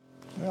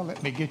Well,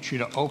 let me get you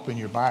to open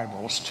your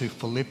Bibles to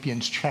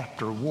Philippians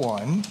chapter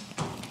 1.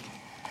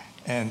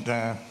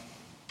 And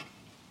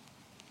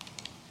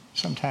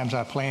sometimes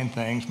I plan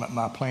things, but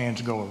my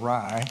plans go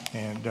awry.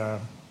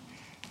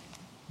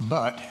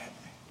 But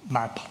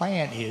my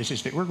plan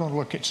is that we're going to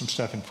look at some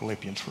stuff in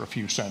Philippians for a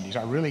few Sundays.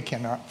 I really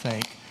cannot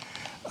think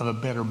of a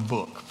better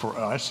book for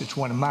us. It's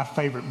one of my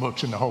favorite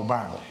books in the whole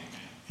Bible.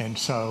 And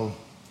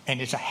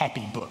it's a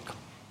happy book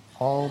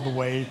all the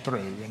way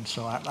through. And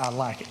so I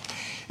like it.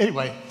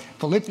 Anyway,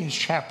 Philippians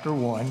chapter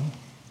 1,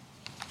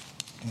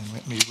 and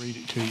let me read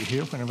it to you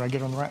here whenever I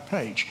get on the right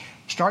page.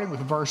 Starting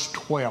with verse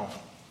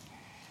 12.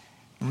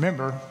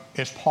 Remember,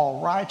 as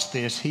Paul writes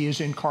this, he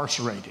is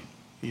incarcerated.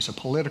 He's a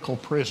political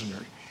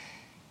prisoner.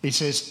 He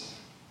says,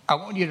 I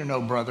want you to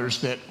know,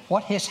 brothers, that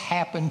what has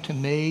happened to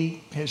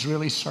me has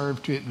really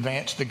served to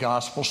advance the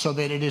gospel so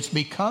that it has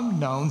become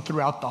known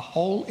throughout the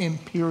whole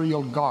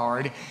imperial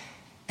guard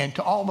and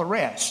to all the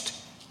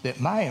rest that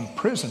my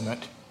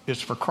imprisonment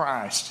is for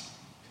Christ.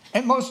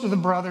 And most of the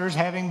brothers,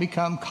 having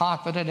become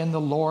confident in the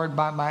Lord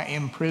by my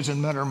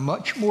imprisonment, are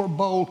much more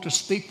bold to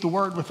speak the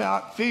word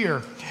without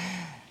fear.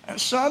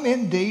 Some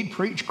indeed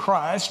preach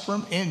Christ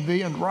from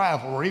envy and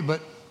rivalry,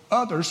 but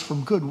others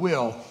from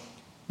goodwill.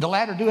 The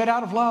latter do it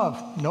out of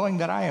love, knowing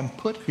that I am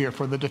put here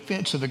for the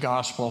defense of the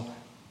gospel.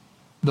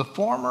 The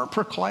former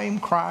proclaim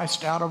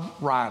Christ out of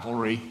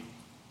rivalry,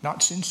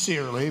 not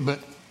sincerely, but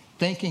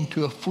thinking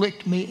to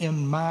afflict me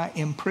in my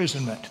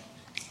imprisonment.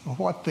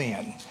 What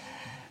then?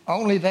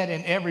 Only that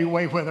in every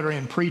way, whether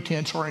in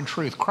pretense or in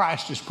truth,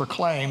 Christ is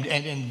proclaimed,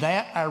 and in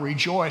that I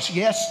rejoice.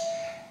 Yes,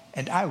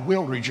 and I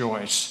will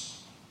rejoice.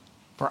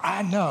 For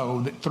I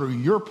know that through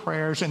your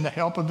prayers and the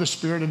help of the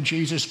Spirit of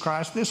Jesus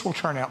Christ, this will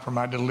turn out for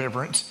my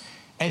deliverance,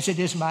 as it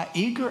is my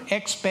eager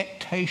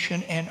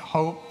expectation and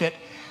hope that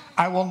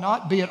I will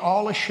not be at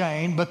all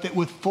ashamed, but that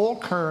with full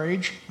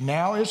courage,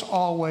 now as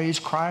always,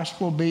 Christ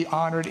will be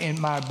honored in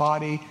my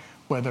body,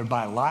 whether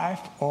by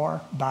life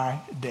or by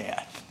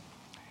death.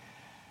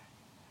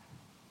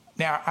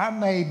 Now, I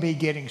may be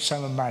getting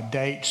some of my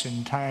dates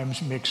and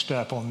times mixed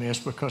up on this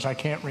because I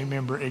can't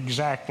remember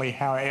exactly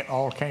how it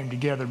all came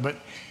together, but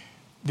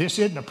this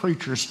isn't a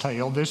preacher's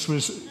tale. This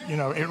was,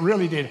 it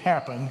really did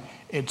happen.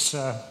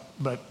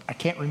 But I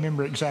can't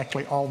remember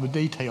exactly all the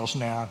details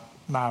now.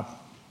 My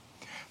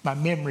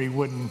memory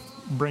wouldn't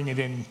bring it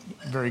in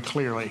very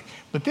clearly.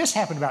 But this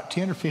happened about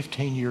 10 or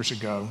 15 years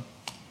ago.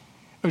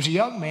 There was a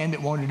young man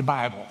that wanted a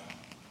Bible.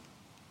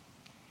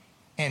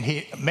 And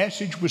a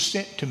message was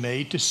sent to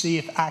me to see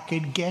if I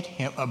could get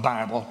him a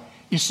Bible.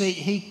 You see,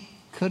 he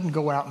couldn't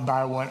go out and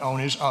buy one on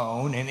his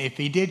own. And if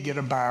he did get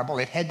a Bible,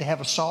 it had to have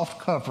a soft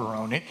cover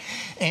on it.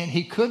 And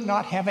he could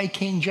not have a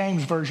King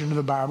James version of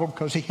the Bible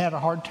because he had a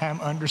hard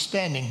time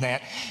understanding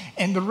that.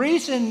 And the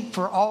reason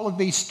for all of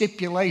these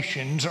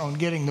stipulations on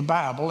getting the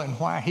Bible and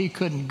why he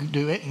couldn't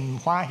do it and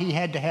why he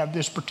had to have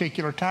this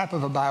particular type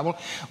of a Bible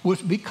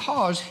was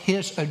because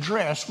his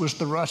address was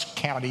the Rusk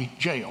County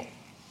Jail.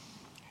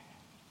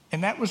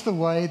 And that was the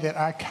way that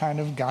I kind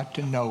of got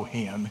to know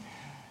him.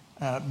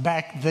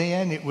 Back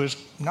then, it was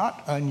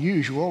not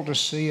unusual to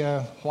see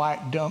a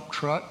white dump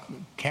truck,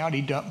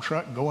 county dump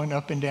truck, going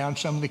up and down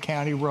some of the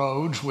county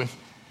roads with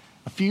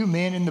a few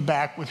men in the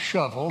back with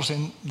shovels.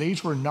 And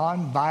these were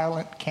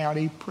nonviolent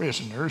county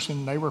prisoners,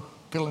 and they were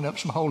filling up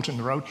some holes in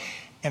the road.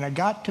 And I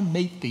got to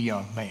meet the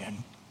young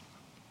man.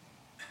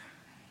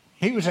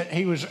 He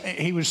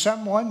was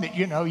someone that,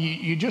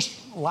 you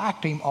just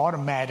liked him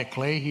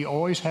automatically. He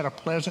always had a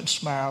pleasant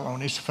smile on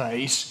his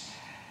face.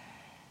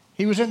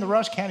 He was in the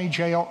Rusk County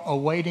Jail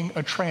awaiting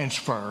a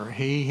transfer.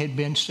 He had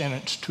been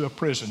sentenced to a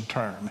prison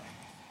term.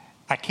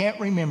 I can't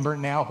remember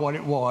now what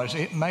it was.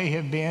 It may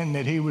have been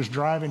that he was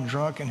driving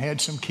drunk and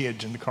had some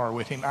kids in the car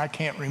with him. I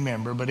can't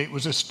remember, but it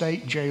was a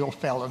state jail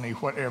felony,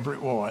 whatever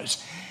it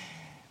was.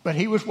 But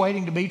he was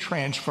waiting to be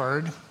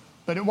transferred.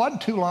 But it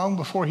wasn't too long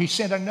before he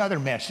sent another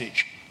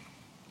message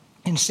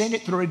and sent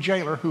it through a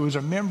jailer who was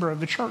a member of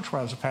the church where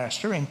I was a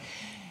pastor. And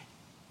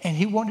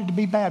he wanted to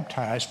be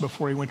baptized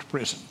before he went to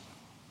prison.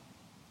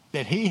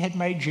 That he had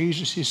made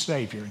Jesus his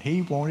Savior, and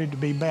he wanted to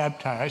be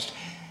baptized.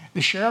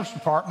 The sheriff's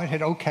department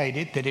had okayed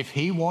it that if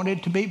he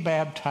wanted to be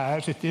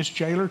baptized, that this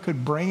jailer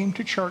could bring him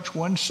to church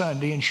one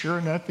Sunday, and sure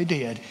enough, he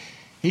did.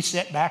 He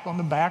sat back on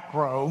the back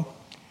row,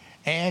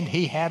 and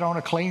he had on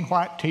a clean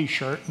white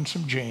T-shirt and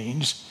some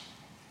jeans,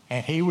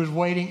 and he was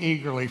waiting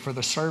eagerly for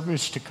the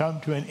service to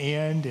come to an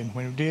end, and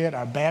when it did,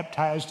 I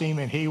baptized him,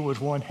 and he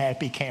was one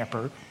happy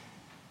camper.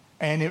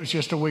 And it was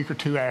just a week or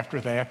two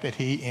after that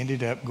he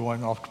ended up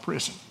going off to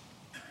prison.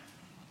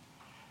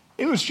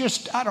 It was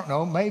just, I don't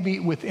know,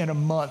 maybe within a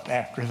month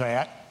after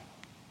that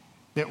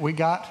we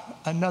got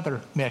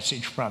another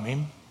message from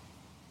him,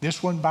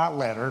 this one by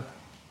letter,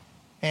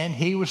 and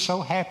he was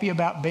so happy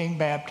about being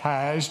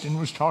baptized and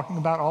was talking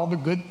about all the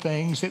good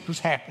things that was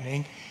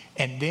happening.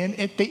 And then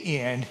at the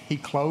end, he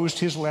closed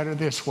his letter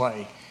this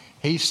way.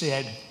 He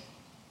said,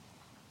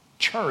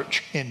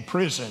 "Church in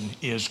prison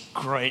is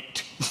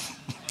great."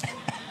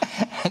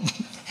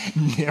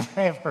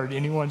 Never have heard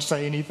anyone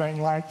say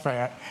anything like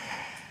that.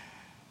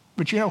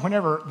 But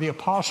whenever the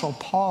Apostle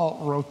Paul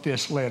wrote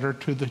this letter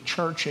to the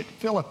church at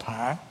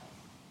Philippi,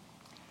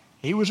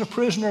 he was a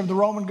prisoner of the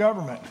Roman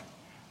government,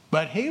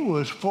 but he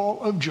was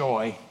full of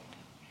joy.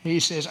 He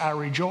says, I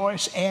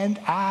rejoice and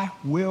I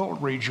will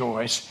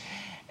rejoice.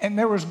 And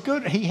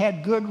he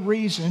had good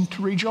reason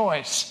to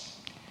rejoice.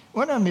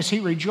 One of them is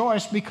he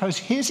rejoiced because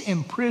his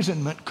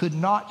imprisonment could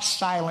not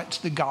silence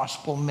the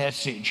gospel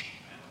message.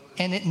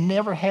 And it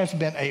never has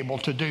been able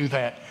to do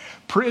that.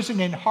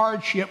 Prison and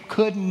hardship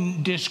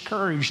couldn't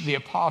discourage the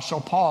Apostle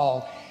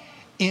Paul.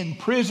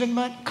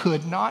 Imprisonment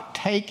could not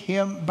take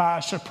him by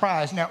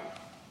surprise. Now,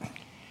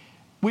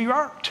 we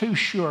aren't too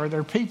sure.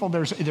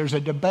 There's a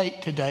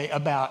debate today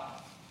about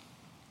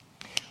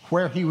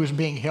where he was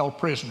being held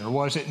prisoner.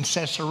 Was it in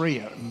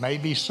Caesarea?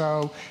 Maybe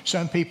so.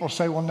 Some people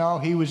say, well, no,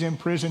 he was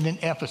imprisoned in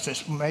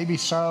Ephesus. Maybe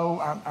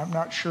so. I'm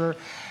not sure.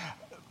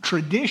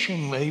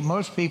 Traditionally,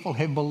 most people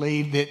have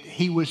believed that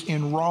he was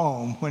in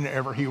Rome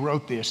whenever he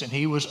wrote this, and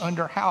he was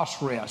under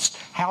house arrest.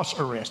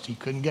 He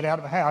couldn't get out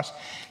of the house.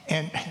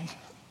 And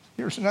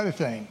here's another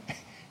thing.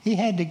 He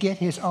had to get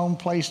his own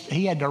place.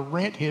 He had to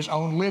rent his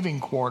own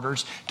living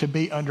quarters to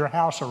be under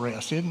house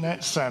arrest. Isn't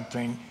that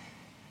something?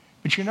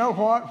 But you know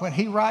what? When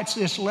he writes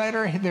this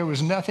letter, there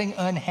was nothing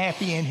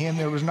unhappy in him.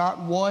 There was not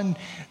one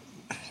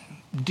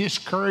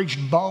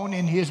discouraged bone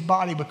in his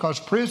body, because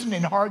prison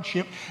and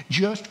hardship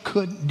just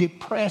couldn't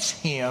depress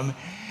him.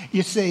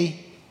 You see,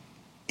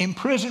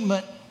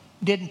 imprisonment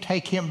didn't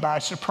take him by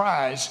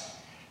surprise.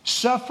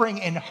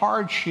 Suffering and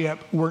hardship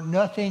were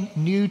nothing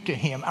new to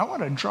him. I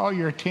want to draw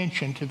your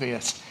attention to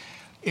this.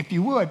 If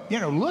you would,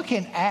 look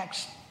in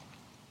Acts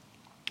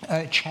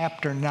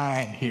chapter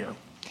 9 here,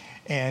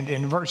 and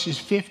in verses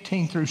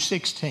 15 through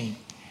 16.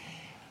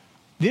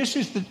 This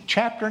is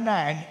chapter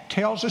 9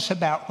 tells us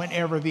about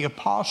whenever the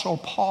Apostle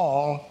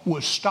Paul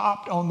was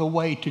stopped on the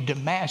way to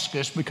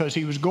Damascus, because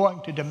he was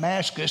going to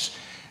Damascus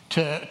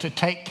to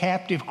take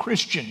captive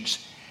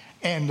Christians.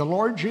 And the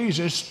Lord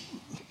Jesus,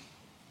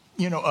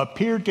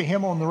 appeared to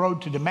him on the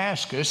road to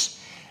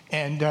Damascus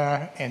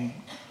and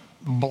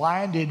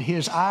blinded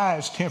his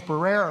eyes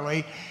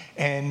temporarily.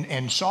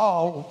 And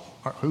Saul,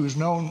 who's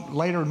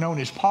later known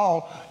as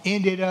Paul,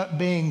 ended up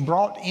being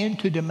brought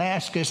into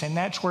Damascus, and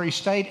that's where he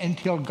stayed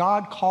until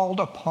God called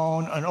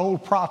upon an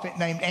old prophet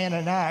named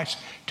Ananias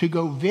to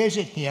go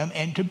visit him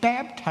and to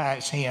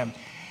baptize him.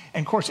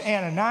 And of course,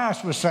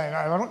 Ananias was saying,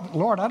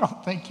 Lord, I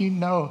don't think you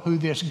know who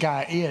this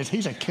guy is.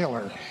 He's a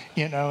killer,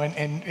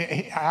 and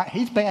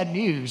he's bad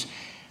news.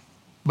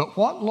 But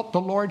what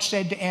the Lord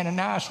said to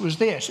Ananias was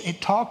this.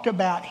 It talked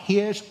about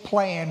his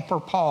plan for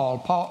Paul.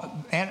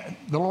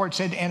 The Lord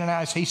said to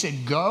Ananias, he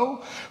said,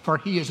 go, for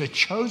he is a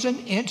chosen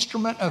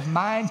instrument of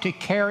mine to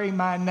carry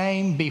my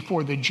name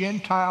before the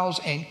Gentiles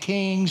and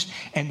kings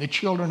and the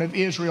children of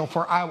Israel,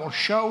 for I will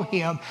show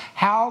him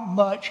how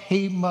much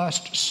he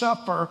must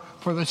suffer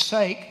for the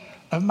sake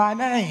of my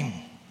name.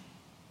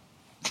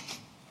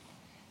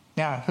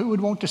 Now, who would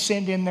want to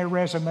send in their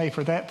resume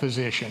for that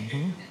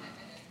position?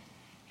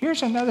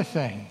 Here's another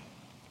thing.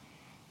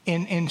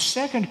 In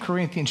 2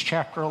 Corinthians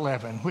chapter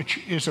 11, which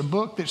is a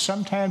book that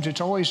sometimes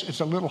it's a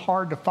little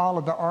hard to follow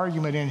the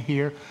argument in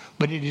here,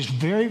 but it is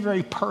very,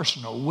 very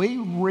personal. We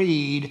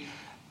read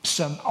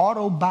some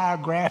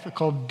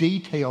autobiographical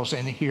details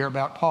in here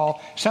about Paul.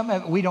 Some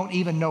of it we don't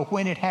even know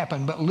when it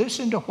happened, but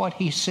listen to what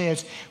he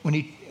says when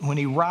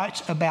he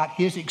writes about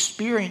his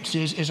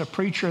experiences as a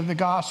preacher of the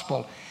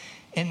gospel.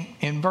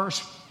 In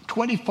verse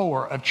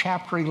 24 of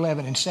chapter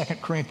 11 in 2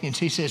 Corinthians,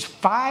 he says,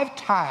 5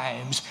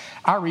 times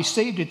I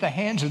received at the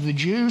hands of the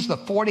Jews the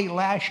 40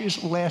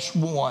 lashes less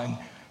one.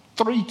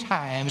 3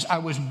 times I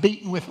was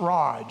beaten with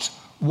rods.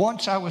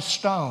 Once I was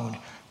stoned.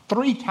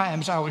 3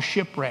 times I was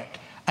shipwrecked.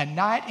 A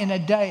night and a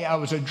day I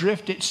was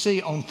adrift at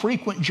sea on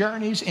frequent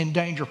journeys, in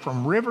danger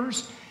from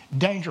rivers,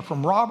 danger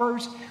from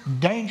robbers,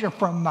 danger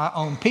from my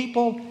own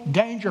people,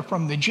 danger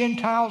from the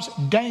Gentiles,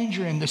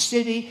 danger in the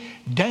city,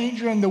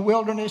 danger in the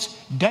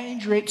wilderness,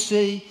 danger at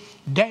sea,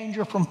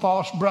 danger from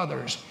false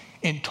brothers,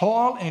 in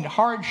toil and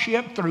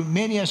hardship, through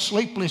many a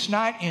sleepless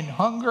night, in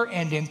hunger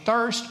and in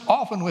thirst,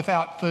 often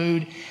without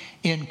food,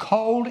 in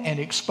cold and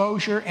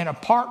exposure, and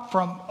apart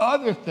from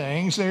other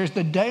things, there's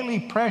the daily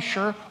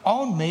pressure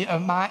on me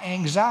of my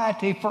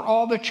anxiety for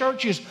all the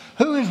churches.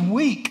 Who is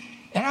weak?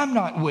 And I'm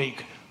not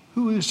weak.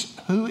 Who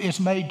is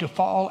made to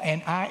fall,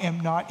 and I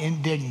am not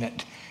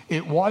indignant.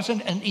 It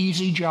wasn't an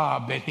easy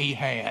job that he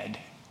had.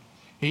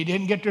 He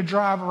didn't get to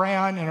drive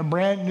around in a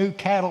brand new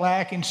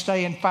Cadillac and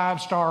stay in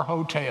 5-star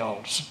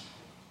hotels.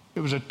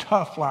 It was a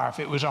tough life.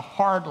 It was a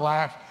hard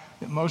life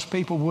that most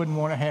people wouldn't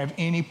want to have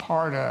any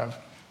part of.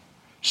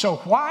 So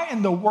why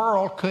in the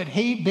world could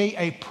he be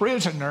a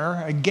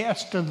prisoner, a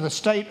guest of the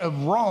state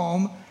of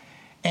Rome,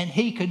 and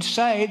he could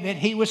say that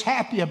he was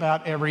happy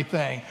about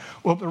everything?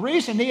 Well, the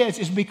reason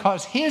is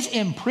because his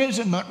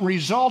imprisonment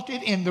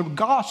resulted in the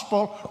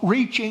gospel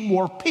reaching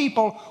more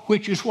people,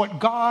 which is what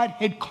God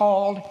had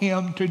called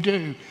him to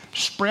do.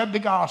 Spread the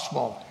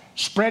gospel.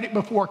 Spread it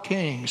before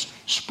kings.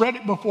 Spread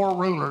it before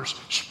rulers.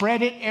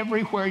 Spread it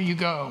everywhere you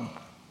go.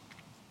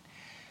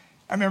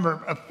 I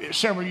remember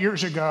several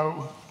years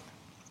ago,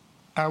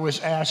 I was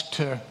asked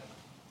to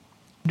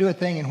do a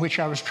thing in which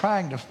I was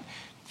trying to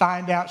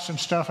find out some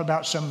stuff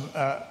about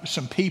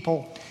some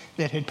people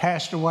that had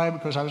passed away,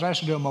 because I was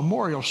asked to do a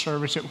memorial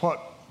service at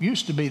what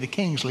used to be the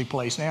Kingsley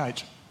place. Now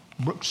it's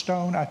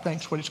Brookstone, I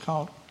think is what it's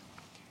called.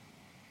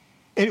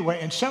 Anyway,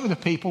 and some of the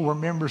people were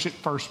members at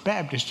First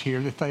Baptist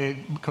here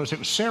because it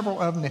was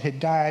several of them that had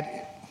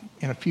died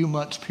in a few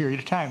months period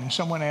of time. And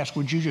someone asked,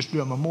 would you just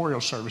do a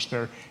memorial service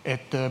there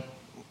at the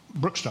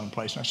Brookstone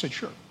place? And I said,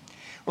 sure.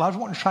 Well, I was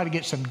wanting to try to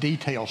get some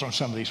details on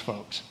some of these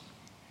folks.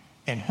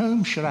 And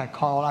whom should I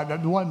call? The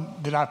one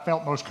that I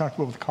felt most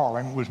comfortable with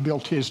calling was Bill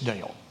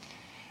Tisdale.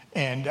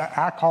 And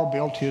I called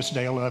Bill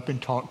Tisdale up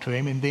and talked to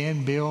him. And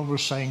then Bill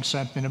was saying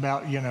something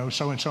about,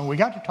 so-and-so. And we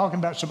got to talking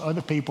about some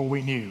other people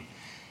we knew.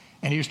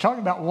 And he was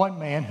talking about one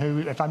man who,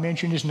 if I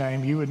mentioned his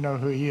name, you would know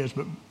who he is.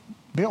 But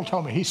Bill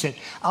told me, he said,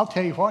 I'll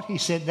tell you what, he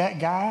said, that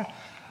guy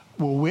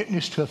will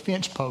witness to a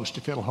fence post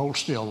if it'll hold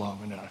still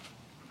long enough.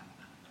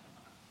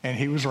 And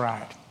he was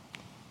right.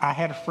 I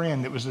had a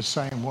friend that was the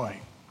same way.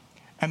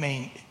 I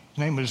mean, his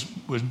name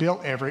was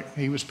Bill Everett.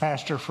 He was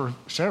pastor for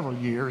several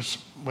years,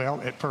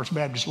 at First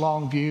Baptist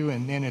Longview,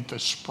 and then at the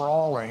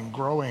sprawling,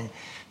 growing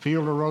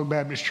Fielder Road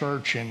Baptist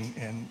Church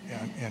in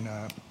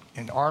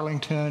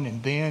Arlington.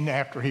 And then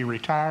after he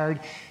retired,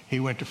 he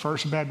went to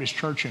First Baptist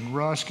Church in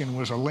Rusk and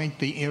was a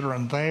lengthy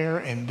interim there.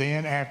 And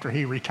then after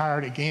he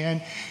retired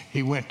again,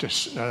 he went to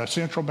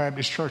Central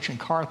Baptist Church in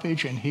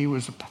Carthage, and he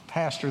was a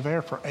pastor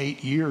there for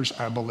 8 years,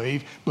 I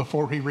believe,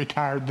 before he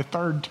retired the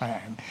third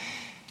time.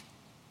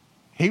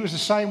 He was the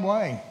same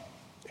way.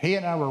 He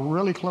and I were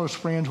really close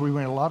friends. We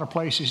went a lot of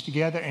places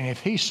together, and if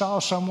he saw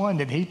someone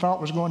that he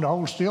thought was going to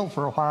hold still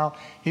for a while,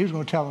 he was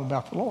going to tell them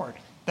about the Lord.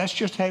 That's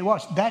just how he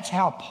was. That's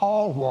how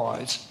Paul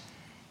was.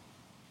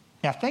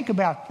 Now think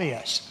about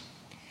this.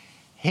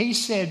 He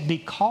said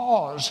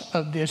because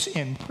of this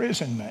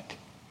imprisonment,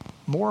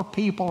 more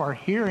people are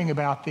hearing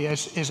about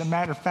this. As a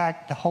matter of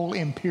fact, the whole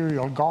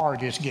Imperial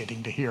Guard is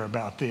getting to hear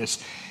about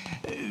this.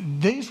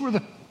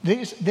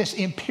 This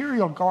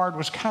Imperial Guard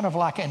was kind of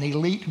like an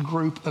elite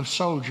group of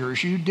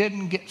soldiers. You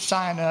didn't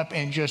sign up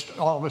and just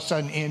all of a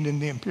sudden end in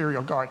the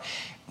Imperial Guard.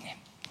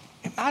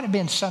 It might have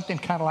been something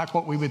kind of like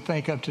what we would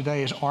think of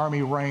today as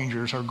Army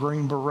Rangers or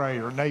Green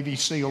Beret or Navy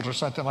SEALs or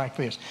something like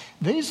this.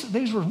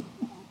 These were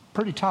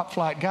pretty top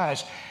flight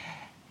guys.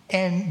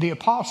 And the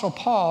Apostle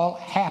Paul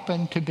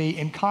happened to be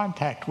in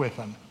contact with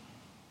them.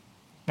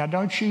 Now,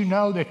 don't you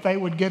know that they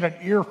would get an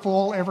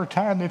earful every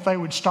time that they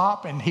would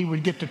stop and he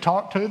would get to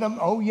talk to them?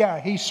 Oh, yeah,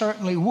 he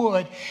certainly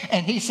would.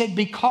 And he said,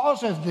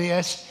 because of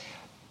this,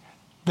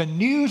 the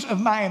news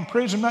of my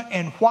imprisonment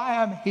and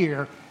why I'm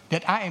here,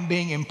 that I am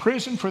being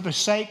imprisoned for the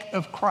sake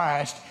of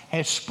Christ,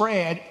 has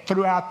spread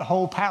throughout the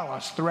whole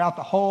palace, throughout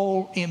the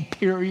whole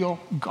Imperial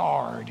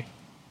Guard.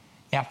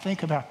 Now,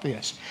 think about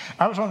this.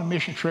 I was on a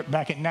mission trip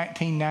back in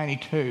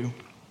 1992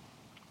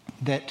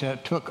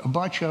 that took a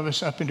bunch of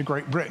us up into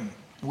Great Britain.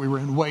 We were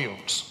in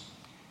Wales.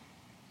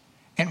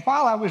 And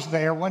while I was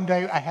there, one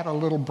day I had a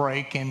little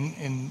break,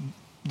 and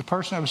the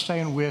person I was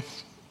staying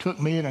with took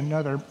me and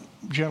another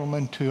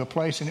gentleman to a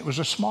place, and it was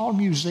a small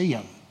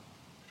museum.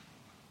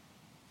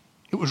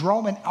 It was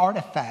Roman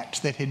artifacts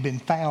that had been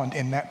found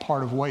in that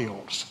part of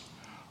Wales.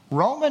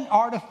 Roman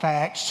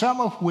artifacts,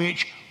 some of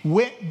which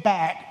went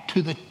back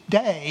to the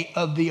day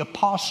of the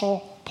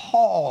Apostle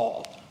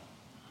Paul.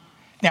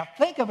 Now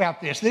think about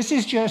this. This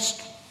is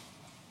just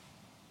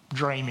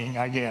dreaming,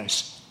 I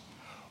guess.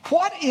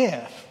 What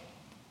if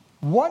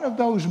one of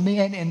those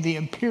men in the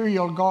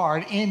Imperial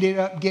Guard ended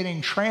up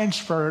getting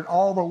transferred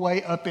all the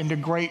way up into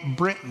Great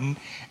Britain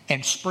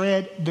and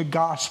spread the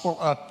gospel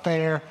up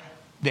there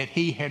that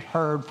he had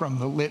heard from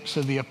the lips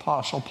of the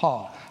Apostle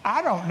Paul?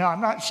 I don't know.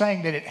 I'm not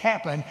saying that it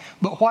happened,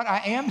 but what I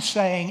am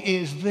saying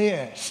is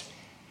this.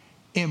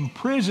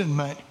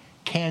 Imprisonment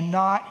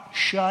cannot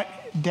shut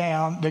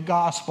down the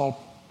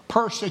gospel.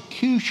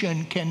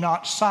 Persecution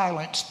cannot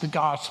silence the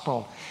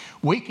gospel.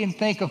 We can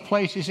think of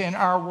places in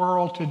our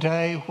world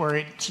today where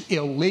it's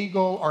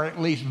illegal or at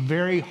least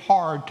very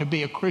hard to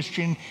be a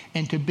Christian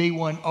and to be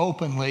one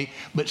openly.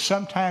 But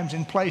sometimes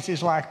in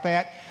places like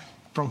that,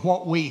 from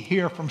what we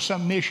hear from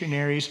some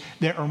missionaries,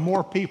 there are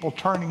more people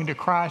turning to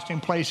Christ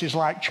in places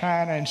like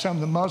China and some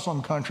of the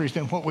Muslim countries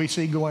than what we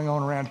see going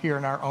on around here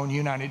in our own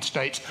United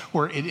States,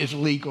 where it is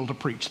legal to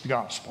preach the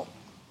gospel.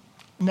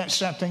 Isn't that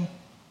something?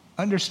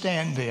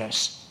 Understand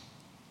this.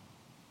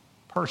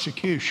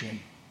 Persecution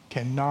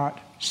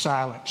cannot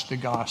silence the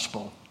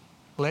gospel.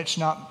 Let's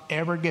not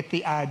ever get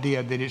the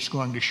idea that it's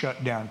going to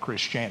shut down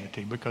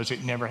Christianity, because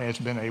it never has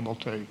been able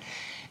to.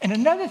 And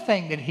another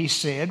thing that he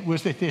said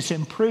was that this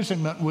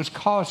imprisonment was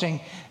causing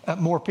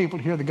more people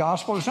to hear the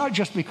gospel. It's not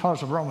just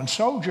because of Roman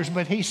soldiers,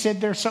 but he said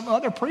there's some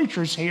other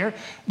preachers here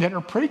that are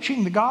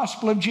preaching the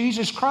gospel of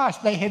Jesus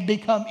Christ. They had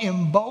become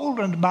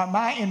emboldened by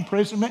my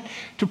imprisonment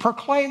to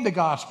proclaim the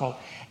gospel.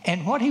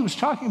 And what he was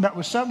talking about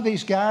was some of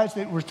these guys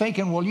that were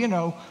thinking, well, you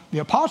know, the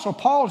Apostle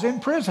Paul's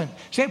in prison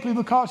simply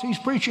because he's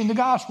preaching the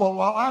gospel.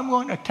 Well, I'm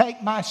going to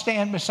take my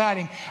stand beside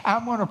him.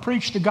 I'm going to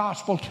preach the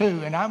gospel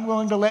too, and I'm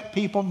going to let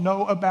people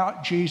know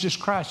about Jesus Jesus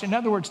Christ. In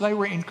other words, they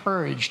were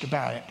encouraged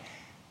about it.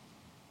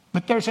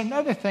 But there's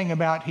another thing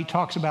he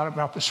talks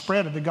about the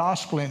spread of the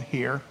gospel in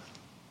here,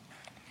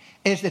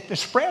 is that the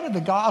spread of the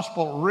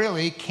gospel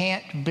really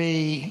can't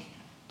be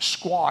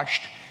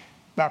squashed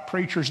by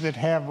preachers that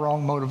have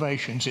wrong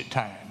motivations at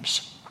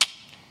times.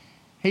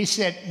 He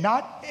said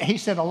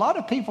a lot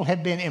of people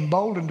have been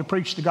emboldened to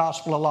preach the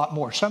gospel a lot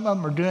more. Some of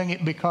them are doing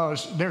it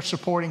because they're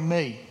supporting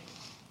me.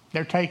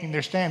 They're taking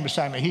their stand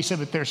beside me. He said,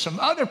 but there's some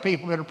other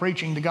people that are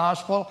preaching the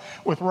gospel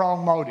with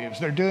wrong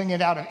motives. They're doing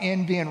it out of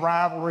envy and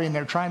rivalry, and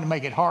they're trying to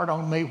make it hard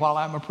on me while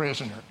I'm a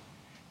prisoner.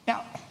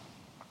 Now,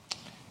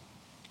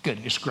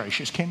 goodness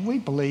gracious, can we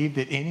believe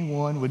that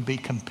anyone would be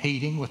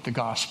competing with the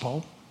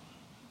gospel?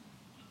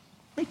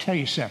 Let me tell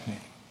you something.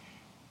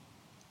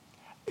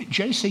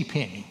 J.C.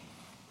 Penney,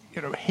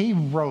 he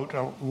wrote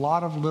a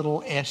lot of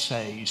little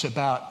essays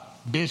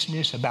about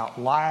business, about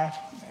life.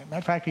 As a matter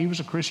of fact, he was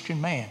a Christian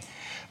man.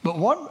 But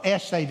one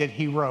essay that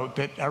he wrote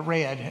that I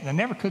read, and I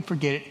never could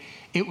forget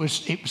it,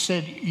 it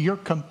said, your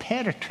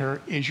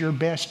competitor is your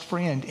best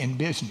friend in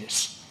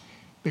business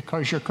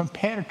because your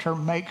competitor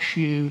makes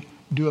you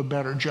do a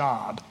better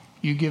job.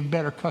 You give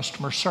better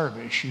customer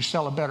service. You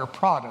sell a better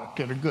product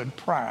at a good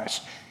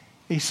price.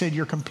 He said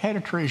your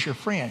competitor is your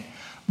friend.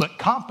 But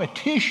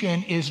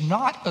competition is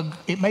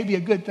it may be a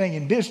good thing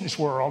in business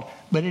world,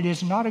 but it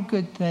is not a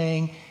good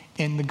thing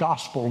in the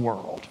gospel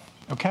world.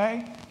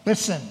 Okay?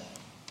 Listen.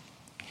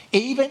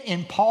 Even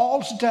in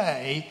Paul's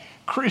day,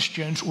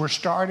 Christians were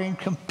starting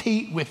to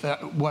compete with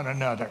one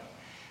another.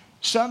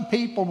 Some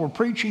people were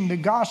preaching the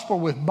gospel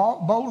with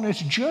boldness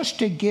just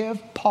to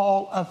give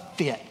Paul a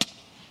fit.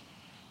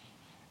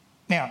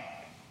 Now,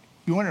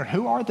 you wonder,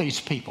 who are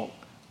these people?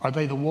 Are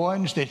they the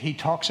ones that he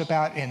talks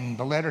about in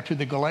the letter to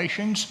the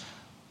Galatians?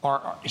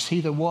 Or is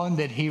he the one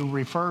that he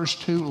refers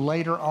to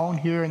later on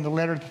here in the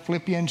letter to the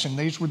Philippians? And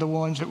these were the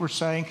ones that were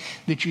saying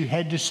that you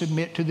had to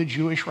submit to the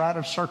Jewish rite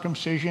of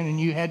circumcision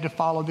and you had to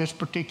follow this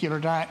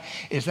particular diet.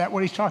 Is that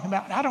what he's talking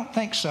about? I don't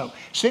think so.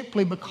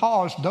 Simply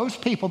because those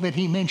people that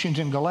he mentions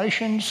in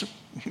Galatians,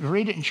 if you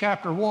read it in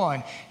chapter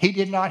 1, he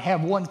did not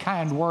have one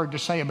kind word to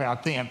say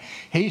about them.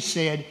 He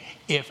said,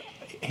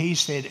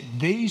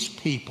 these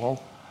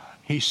people,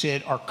 he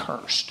said, are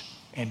cursed.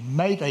 And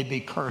may they be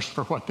cursed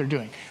for what they're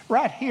doing.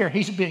 Right here,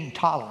 he's being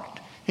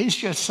tolerant. He's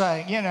just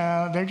saying,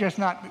 they're just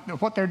not,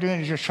 what they're doing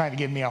is just trying to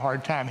give me a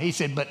hard time. He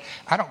said, but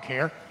I don't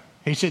care.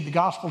 He said, the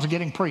gospel's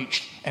getting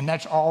preached, and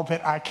that's all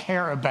that I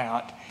care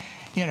about.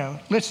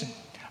 Listen,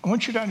 I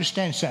want you to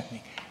understand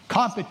something.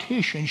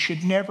 Competition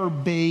should never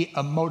be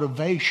a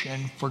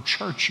motivation for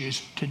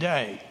churches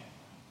today.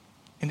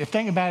 And the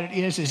thing about it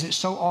is that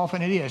so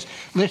often it is.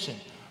 Listen,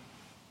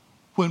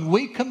 when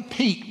we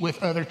compete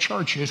with other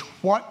churches,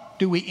 what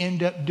do we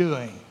end up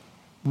doing?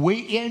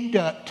 We end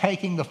up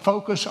taking the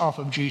focus off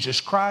of Jesus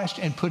Christ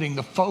and putting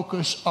the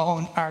focus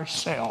on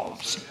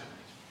ourselves.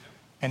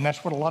 And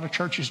that's what a lot of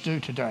churches do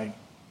today.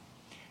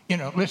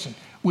 Listen,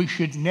 we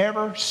should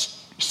never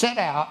set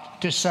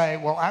out to say,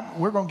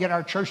 we're going to get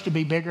our church to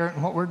be bigger,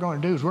 and what we're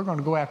going to do is we're going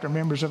to go after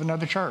members of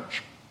another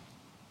church.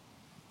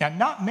 Now,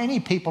 not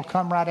many people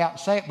come right out and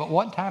say it, but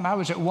one time I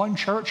was at one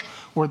church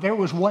where there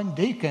was one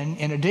deacon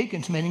in a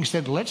deacon's meeting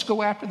said, let's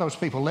go after those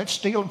people. Let's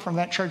steal them from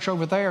that church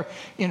over there.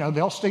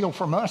 They'll steal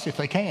from us if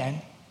they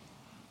can.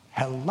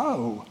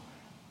 Hello.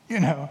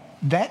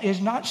 That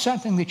is not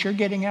something that you're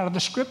getting out of the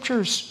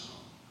scriptures.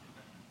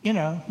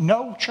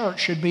 No church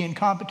should be in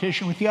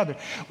competition with the other.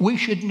 We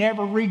should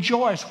never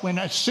rejoice when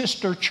a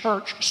sister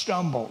church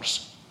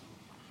stumbles.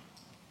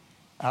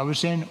 I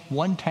was in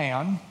one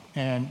town,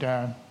 and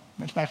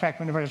as a matter of fact,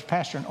 whenever I was a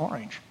pastor in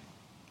Orange,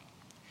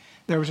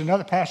 there was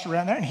another pastor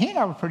around there, and he and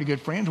I were pretty good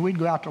friends. We'd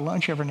go out to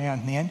lunch every now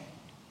and then.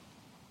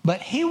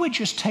 But he would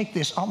just take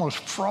this almost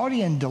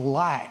Freudian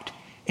delight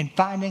in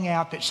finding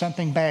out that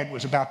something bad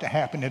was about to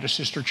happen at a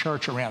sister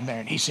church around there.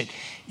 And he said,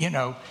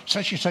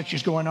 such and such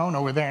is going on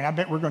over there, and I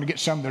bet we're going to get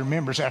some of their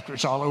members after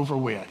it's all over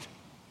with.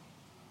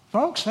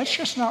 Folks, that's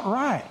just not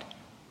right.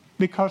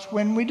 Because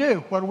when we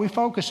do, what are we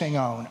focusing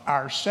on?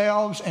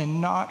 Ourselves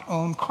and not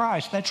on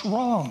Christ. That's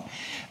wrong.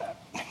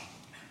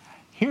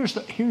 Here's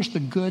the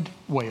good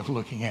way of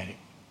looking at it.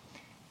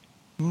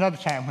 Another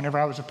time, whenever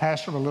I was a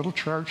pastor of a little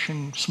church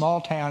in a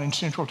small town in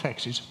central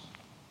Texas,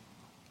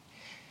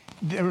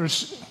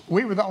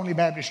 we were the only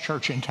Baptist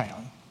church in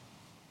town.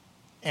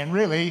 And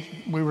really,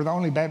 we were the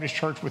only Baptist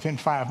church within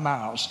 5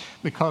 miles,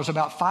 because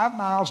about 5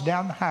 miles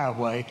down the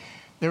highway,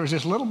 there was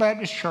this little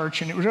Baptist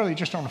church, and it was really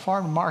just on the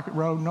farm and market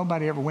road.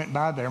 Nobody ever went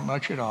by there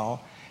much at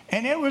all.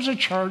 And it was a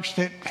church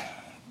that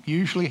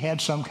usually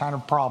had some kind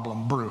of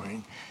problem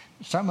brewing.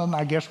 Some of them,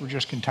 I guess, were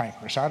just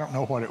cantankerous. I don't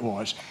know what it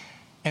was.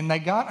 And they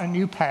got a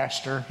new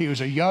pastor. He was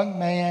a young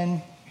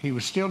man. He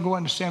was still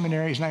going to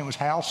seminary. His name was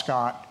Hal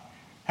Scott.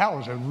 Hal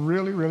was a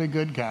really, really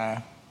good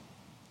guy.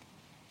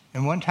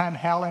 And one time,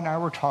 Hal and I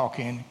were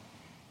talking,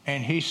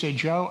 and he said,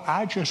 Joe,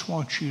 I just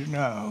want you to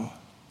know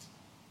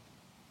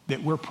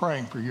that we're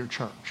praying for your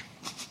church.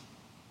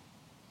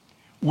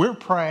 We're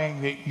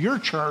praying that your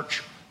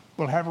church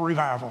will have a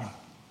revival.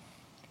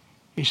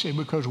 He said,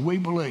 because we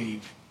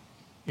believe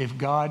if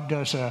God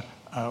does a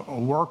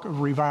work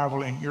of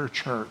revival in your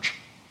church,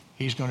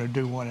 he's going to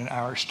do one in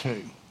ours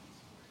too.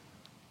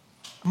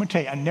 I'm going to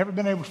tell you, I've never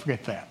been able to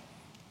forget that.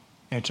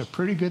 And it's a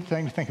pretty good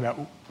thing to think about.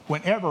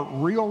 Whenever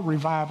real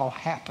revival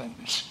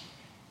happens,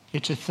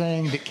 it's a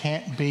thing that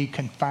can't be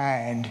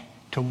confined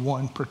to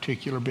one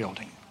particular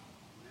building.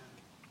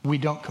 We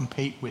don't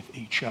compete with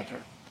each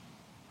other.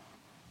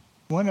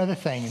 One other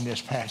thing in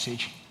this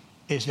passage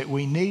is that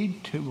we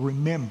need to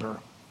remember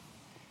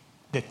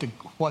that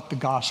what the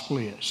gospel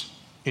is.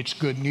 It's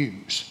good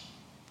news.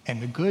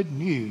 And the good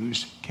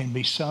news can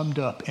be summed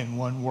up in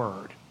one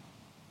word: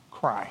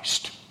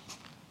 Christ.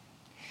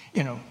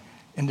 You know,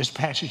 in this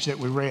passage that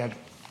we read,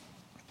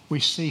 we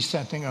see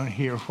something on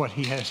here of what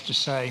he has to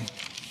say.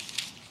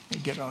 Let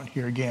me get on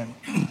here again.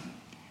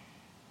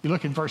 You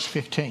look in verse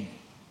 15.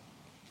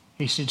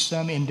 He said,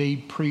 some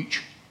indeed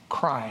preach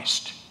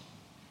Christ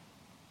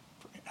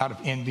out of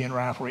envy and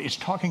rivalry. It's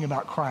talking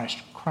about Christ.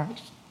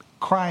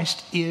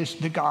 Christ is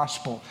the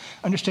gospel.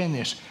 Understand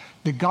this.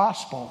 The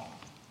gospel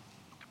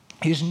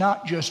is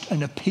not just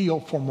an appeal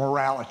for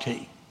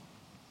morality.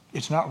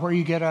 It's not where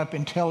you get up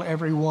and tell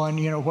everyone,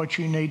 you know, what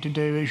you need to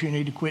do is you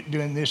need to quit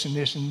doing this and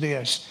this and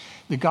this.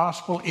 The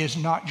gospel is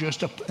not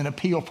just an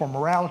appeal for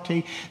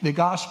morality. The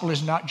gospel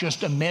is not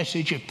just a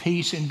message of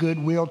peace and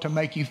goodwill to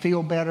make you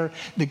feel better.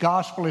 The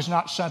gospel is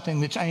not something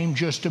that's aimed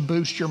just to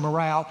boost your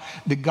morale.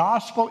 The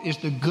gospel is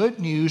the good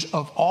news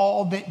of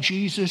all that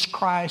Jesus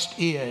Christ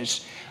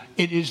is.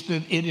 It is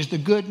the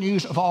good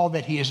news of all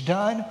that he has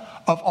done,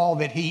 of all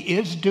that he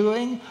is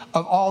doing,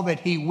 of all that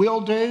he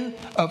will do,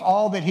 of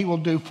all that he will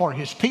do for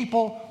his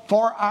people,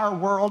 for our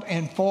world,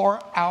 and for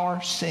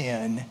our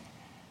sin.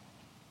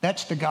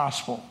 That's the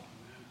gospel.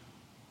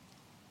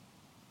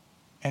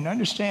 And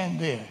understand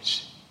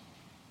this,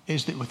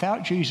 is that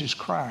without Jesus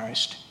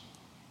Christ,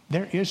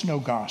 there is no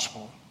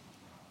gospel.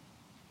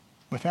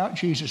 Without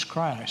Jesus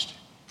Christ,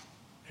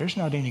 there's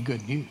not any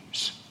good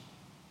news.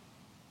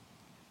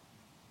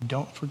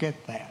 Don't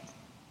forget that.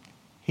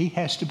 He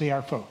has to be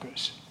our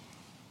focus.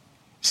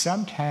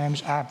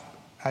 Sometimes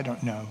I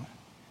don't know,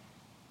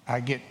 I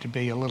get to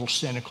be a little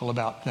cynical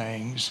about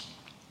things.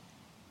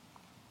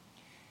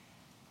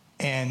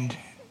 And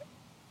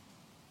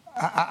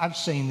I've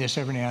seen this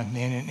every now and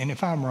then, and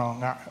if I'm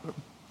wrong,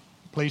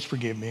 please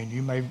forgive me, and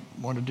you may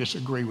want to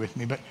disagree with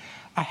me, but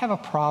I have a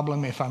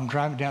problem if I'm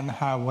driving down the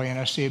highway and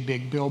I see a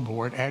big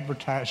billboard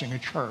advertising a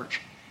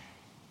church,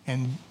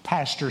 and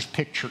pastor's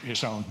picture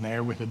is on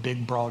there with a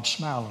big broad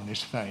smile on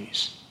his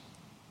face.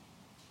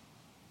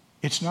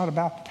 It's not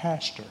about the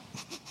pastor.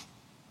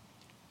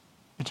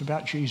 It's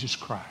about Jesus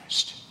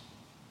Christ.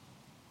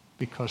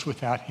 Because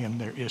without him,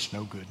 there is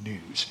no good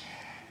news.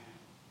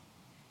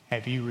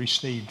 Have you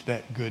received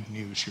that good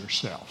news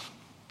yourself?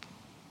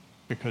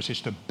 Because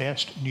it's the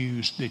best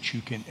news that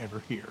you can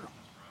ever hear.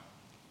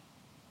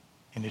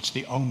 And it's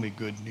the only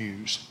good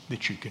news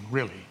that you can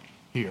really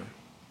hear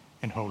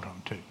and hold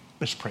on to.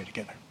 Let's pray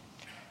together.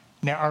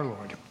 Now, our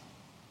Lord,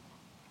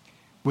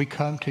 we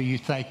come to you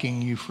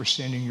thanking you for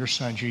sending your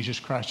Son, Jesus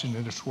Christ,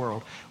 into this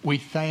world. We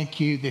thank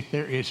you that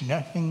there is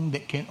nothing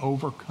that can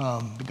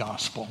overcome the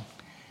gospel.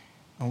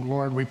 Oh,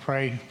 Lord, we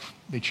pray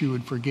that you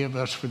would forgive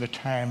us for the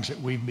times that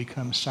we've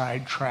become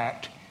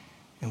sidetracked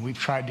and we've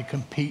tried to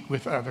compete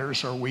with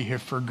others, or we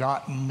have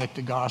forgotten that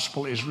the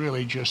gospel is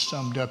really just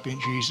summed up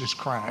in Jesus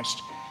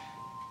Christ.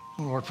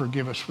 Lord,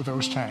 forgive us for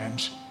those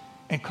times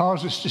and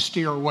cause us to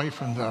steer away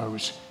from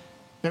those.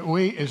 That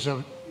we as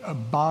a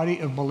body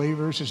of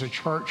believers, as a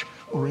church,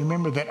 will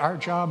remember that our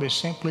job is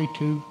simply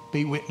to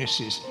be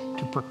witnesses,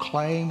 to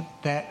proclaim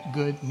that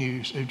good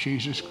news of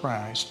Jesus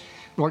Christ.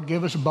 Lord,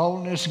 give us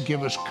boldness,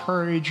 give us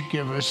courage,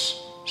 give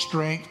us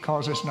strength,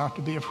 cause us not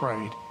to be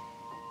afraid,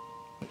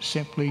 but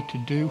simply to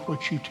do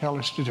what you tell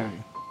us to do.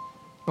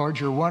 Lord,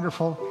 you're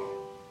wonderful.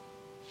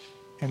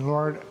 And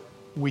Lord,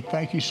 we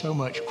thank you so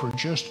much for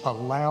just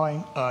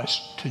allowing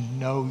us to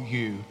know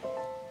you,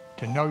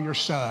 to know your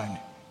Son,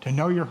 to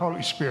know your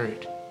Holy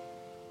Spirit,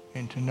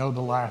 and to know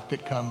the life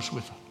that comes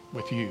with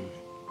you.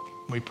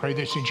 We pray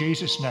this in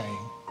Jesus' name.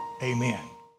 Amen.